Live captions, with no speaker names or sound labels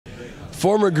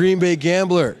Former Green Bay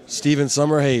Gambler, Steven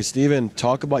Summerhays. Steven,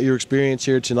 talk about your experience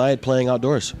here tonight playing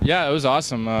outdoors. Yeah, it was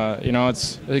awesome.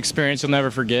 It's an experience you'll never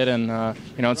forget, and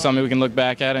it's something we can look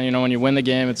back at. And when you win the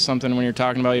game, it's something when you're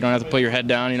talking about, you don't have to put your head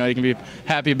down. You can be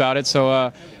happy about it.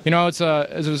 So it was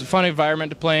a fun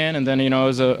environment to play in, and then it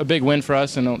was a big win for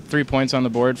us and 3 points on the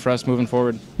board for us moving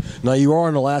forward. Now, you are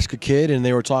an Alaska kid, and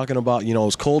they were talking about, it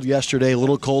was cold yesterday, a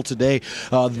little cold today.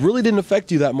 Really didn't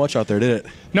affect you that much out there, did it?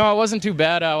 No, it wasn't too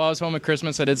bad. While I was home at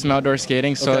Christmas, I did some outdoor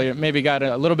skating, so okay. Maybe got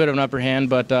a little bit of an upper hand.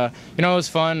 But it was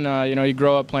fun. You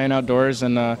grow up playing outdoors,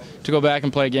 and to go back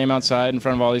and play a game outside in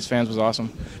front of all these fans was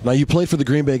awesome. Now, you played for the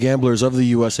Green Bay Gamblers of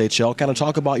the USHL. Kind of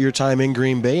talk about your time in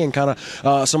Green Bay and kind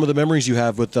of some of the memories you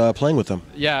have with playing with them.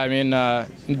 Yeah,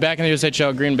 back in the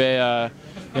USHL, Green Bay.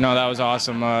 That was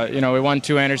awesome. We won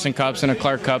 2 Anderson Cups and a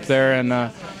Clark Cup there, and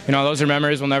those are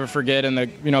memories we'll never forget. And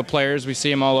the players, we see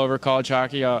them all over college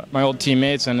hockey. My old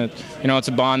teammates, and it's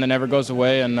a bond that never goes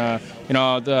away. And the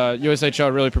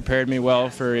USHL really prepared me well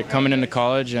for coming into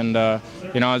college, and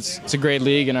it's a great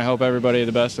league, and I hope everybody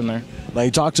the best in there. Now,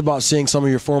 you talked about seeing some of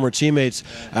your former teammates,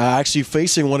 actually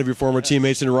facing one of your former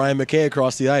teammates in Ryan McKay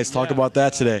across the ice. Talk about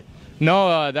that today.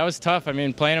 No, that was tough.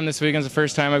 Playing him this weekend is the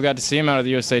first time I've got to see him out of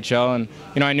the USHL,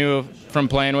 and I knew from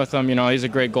playing with him, he's a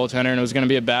great goaltender, and it was going to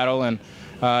be a battle, and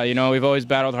we've always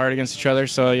battled hard against each other,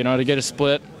 so to get a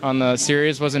split on the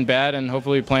series wasn't bad, and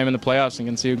hopefully we play him in the playoffs and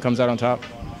can see who comes out on top.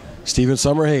 Steven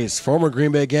Summerhays, former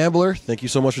Green Bay Gambler, thank you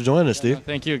so much for joining us, Steve.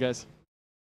 Thank you, guys.